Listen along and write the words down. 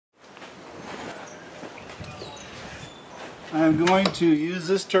I'm going to use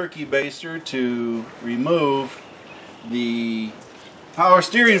this turkey baster to remove the power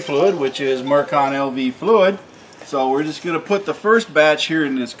steering fluid, which is Mercon LV fluid. So we're just going to put the first batch here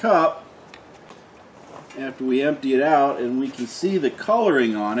in this cup after we empty it out, and we can see the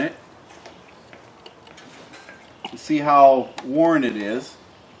coloring on it. You see how worn it is,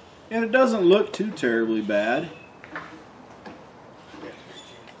 and it doesn't look too terribly bad.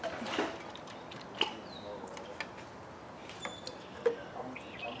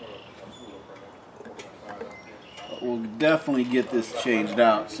 But we'll definitely get this changed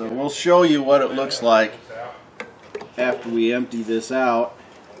out, so we'll show you what it looks like after we empty this out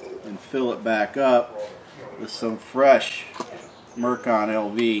and fill it back up with some fresh Mercon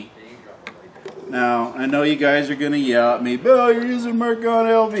LV. Now, I know you guys are going to yell at me, Bill, you're using Mercon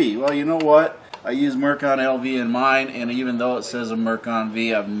LV. Well, you know what? I use Mercon LV in mine, and even though it says a Mercon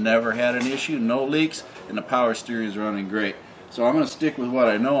V, I've never had an issue, no leaks, and the power steering is running great. So I'm going to stick with what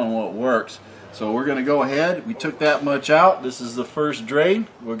I know and what works. So we're going to go ahead. We took that much out. This is the first drain.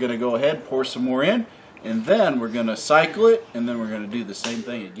 We're going to go ahead, pour some more in, and then we're going to cycle it, and then we're going to do the same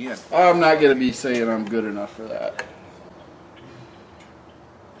thing again. I'm not going to be saying I'm good enough for that.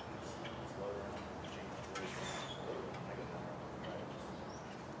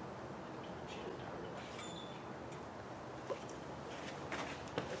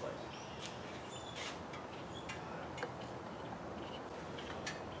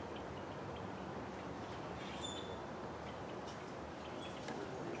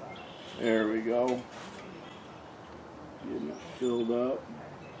 There we go. Getting it filled up.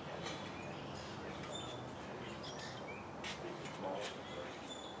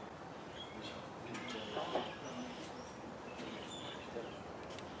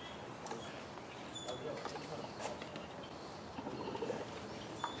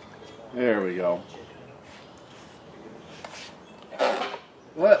 There we go.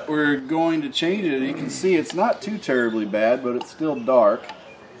 But we're going to change it. You can see it's not too terribly bad, but it's still dark.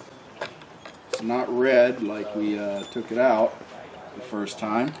 It's not red like we took it out the first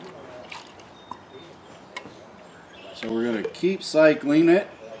time. So we're going to keep cycling it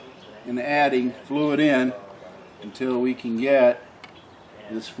and adding fluid in until we can get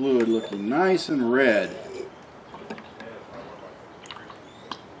this fluid looking nice and red.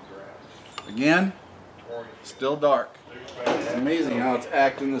 Again, still dark. It's amazing how it's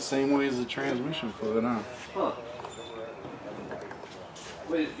acting the same way as the transmission fluid, huh? Huh.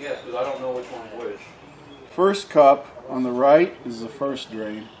 Wait, yes, but I don't know which one's which. First cup on the right is the first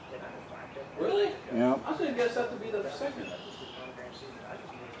drain. Really? Yeah. I was going to guess that to be the second.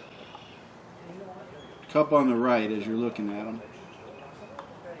 Cup on the right as you're looking at them.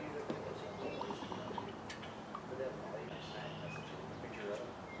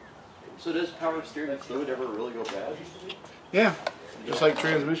 So does power steering fluid ever really go bad? Yeah, just like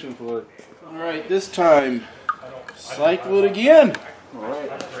transmission fluid. Alright, this time, cycle it again.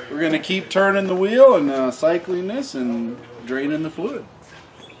 Alright. We're going to keep turning the wheel and cycling this and draining the fluid.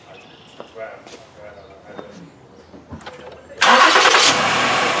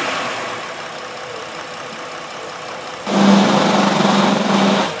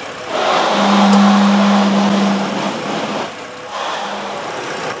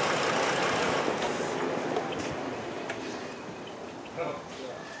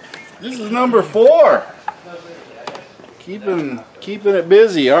 This is number 4. Keeping it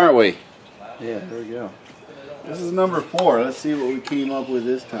busy, aren't we? Yeah, there we go. This is number 4. Let's see what we came up with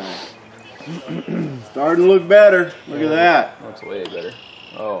this time. Starting to look better. Look at that. That's way better.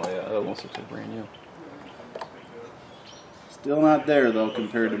 Oh yeah, that almost looks like brand new. Still not there though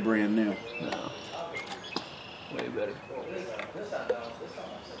compared to brand new. No. Way better.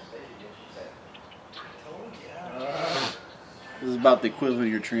 This is about the equivalent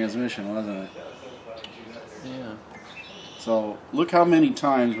of your transmission, wasn't it? Yeah. So look how many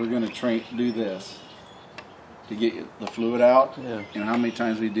times we're going to do this to get the fluid out, Yeah. and how many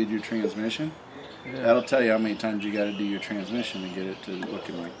times we did your transmission. Yeah. That'll tell you how many times you got to do your transmission to get it to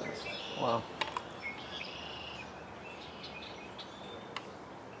looking like this. Wow.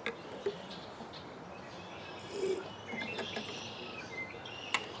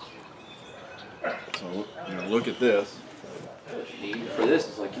 So look at this. What you need for this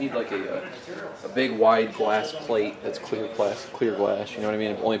is like you need like a big wide glass plate that's clear glass, you know what I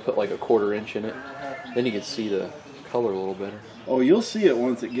mean? Only put like a 1/4 inch in it, then you can see the color a little better. Oh, you'll see it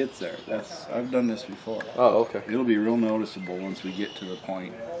once it gets there. I've done this before. Oh, okay. It'll be real noticeable once we get to the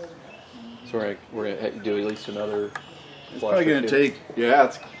point. So we're gonna do at least another. It's probably going to take, yeah,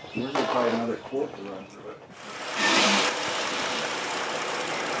 we're going to probably another quart to run through it.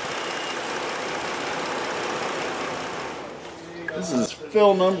 This is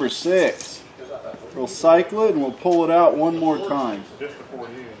fill number 6. We'll cycle it and we'll pull it out one more time.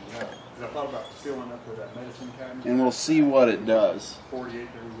 And we'll see what it does.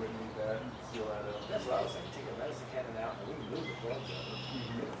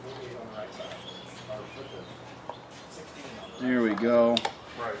 There we go.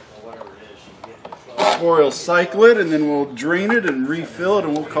 Or we'll cycle it and then we'll drain it and refill it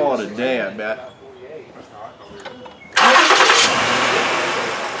and we'll call it a day, I bet.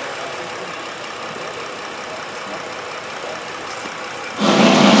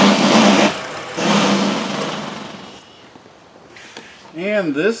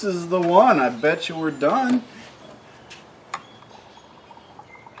 And this is the one. I bet you we're done.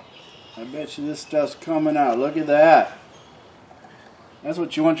 I bet you this stuff's coming out. Look at that. That's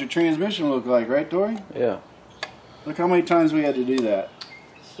what you want your transmission to look like, right, Tori? Yeah. Look how many times we had to do that.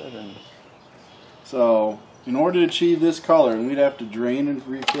 7. So, in order to achieve this color, and we'd have to drain and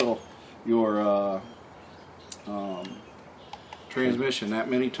refill your transmission that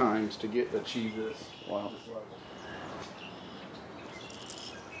many times to achieve this. Wow.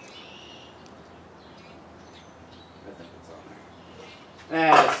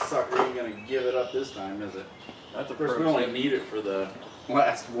 That sucker ain't gonna give it up this time, is it? That's a Of course, pro we only tip. need it for the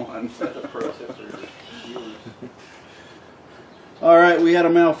last one. That's a pro tip for your viewers. Alright, we had a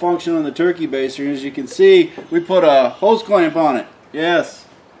malfunction on the turkey baster, and as you can see, we put a hose clamp on it. Yes,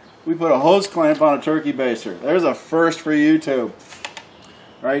 we put a hose clamp on a turkey baster. There's a first for YouTube.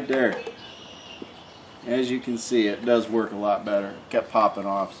 Right there. As you can see, it does work a lot better. It kept popping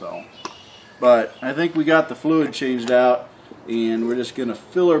off, so. But I think we got the fluid changed out. And we're just going to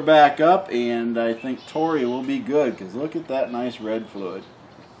fill her back up, and I think Tori will be good, because look at that nice red fluid.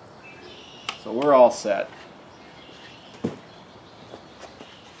 So we're all set.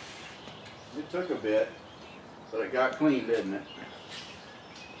 It took a bit, but it got clean, didn't it?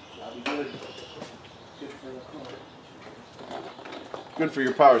 That'll be good. Good for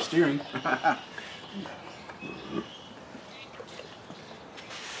your power steering. I'm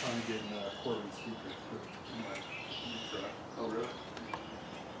getting quarterly speakers for my truck. Oh, really?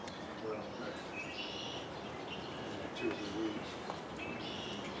 Well, next 2 or 3 weeks.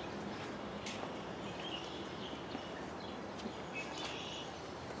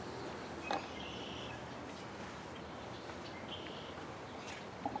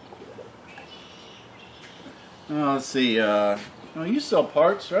 Let's see. No, you sell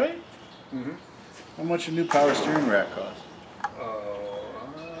parts, right? Mm-hmm. How much a new power steering rack cost?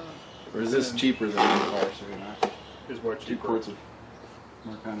 Or is this cheaper than a new power steering rack? Is what 2 cheaper? quarts of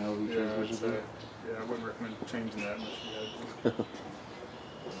Mercon LV Yeah, transmission. yeah, I wouldn't recommend changing that unless you had to.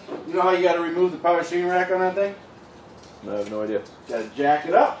 You know how you got to remove the power steering rack on that thing? I have no idea. You got to jack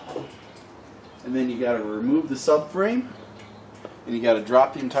it up, and then you got to remove the subframe, and you got to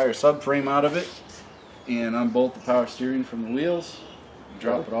drop the entire subframe out of it, and unbolt the power steering from the wheels, and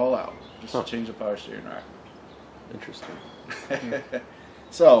drop it all out, just to change the power steering rack. Interesting.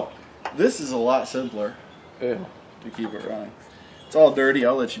 So, this is a lot simpler Yeah. to keep it running. It's all dirty.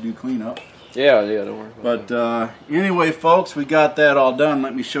 I'll let you do cleanup. Yeah, don't worry about But anyway, folks, we got that all done.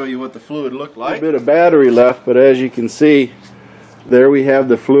 Let me show you what the fluid looked like. A bit of battery left, but as you can see, there we have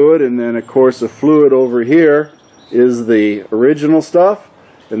the fluid, and then of course the fluid over here is the original stuff,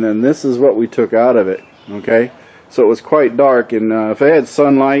 and then this is what we took out of it. Okay, so it was quite dark, and if I had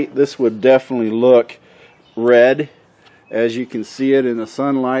sunlight, this would definitely look red. As you can see it in the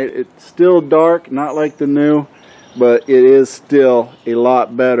sunlight, it's still dark, not like the new, but it is still a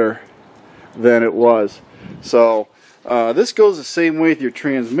lot better than it was. So this goes the same way with your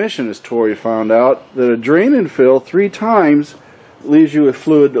transmission, as Tori found out, that a drain and fill 3 times leaves you with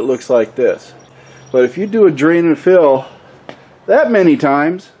fluid that looks like this. But if you do a drain and fill that many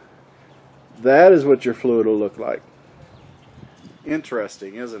times, that is what your fluid will look like.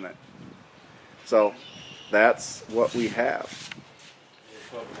 Interesting, isn't it? So that's what we have.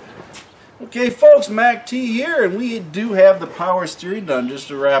 Okay, folks, Mac T here, and we do have the power steering done. Just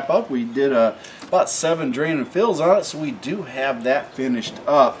to wrap up, we did about 7 drain and fills on it, so we do have that finished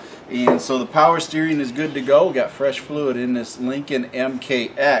up. And so the power steering is good to go. We got fresh fluid in this Lincoln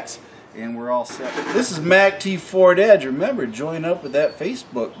MKX, and we're all set. This is MACTFORDEDGE. Remember, join up with that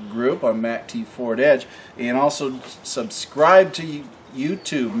Facebook group on MACTFORDEDGE, and also subscribe to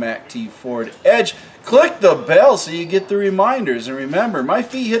YouTube MACTFORDEDGE. Click the bell so you get the reminders. And remember, my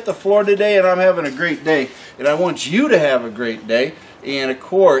feet hit the floor today and I'm having a great day. And I want you to have a great day. And of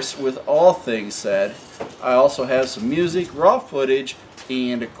course, with all things said, I also have some music, raw footage,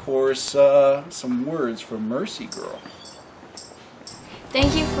 and of course, some words from Mercy Girl.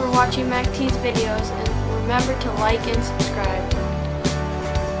 Thank you for watching MacT's videos, and remember to like and subscribe.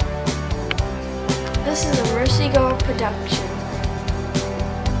 This is a Mercy Go production.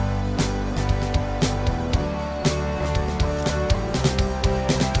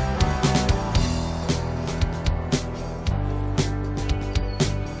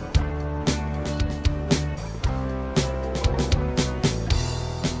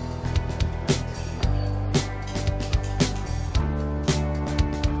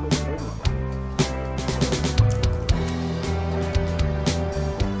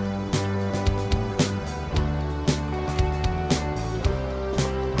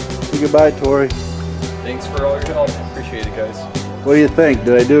 Goodbye, Tori. Thanks for all your help. Appreciate it, guys. What do you think?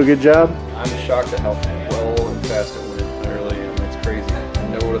 Did I do a good job? I'm shocked at how well and fast it went. I really am. It's crazy. I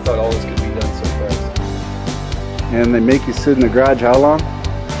never would have thought all this could be done so fast. And they make you sit in the garage how long?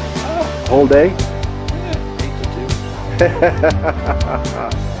 Whole day? Yeah, 8 to 2. Not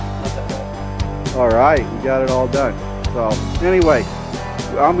that bad. All right, we got it all done. So anyway,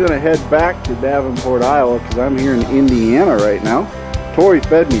 I'm gonna head back to Davenport, Iowa, because I'm here in Indiana right now. Tori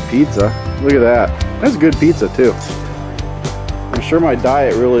fed me pizza. Look at that. That's good pizza too. I'm sure my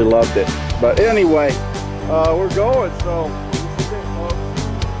diet really loved it. But anyway, we're going, so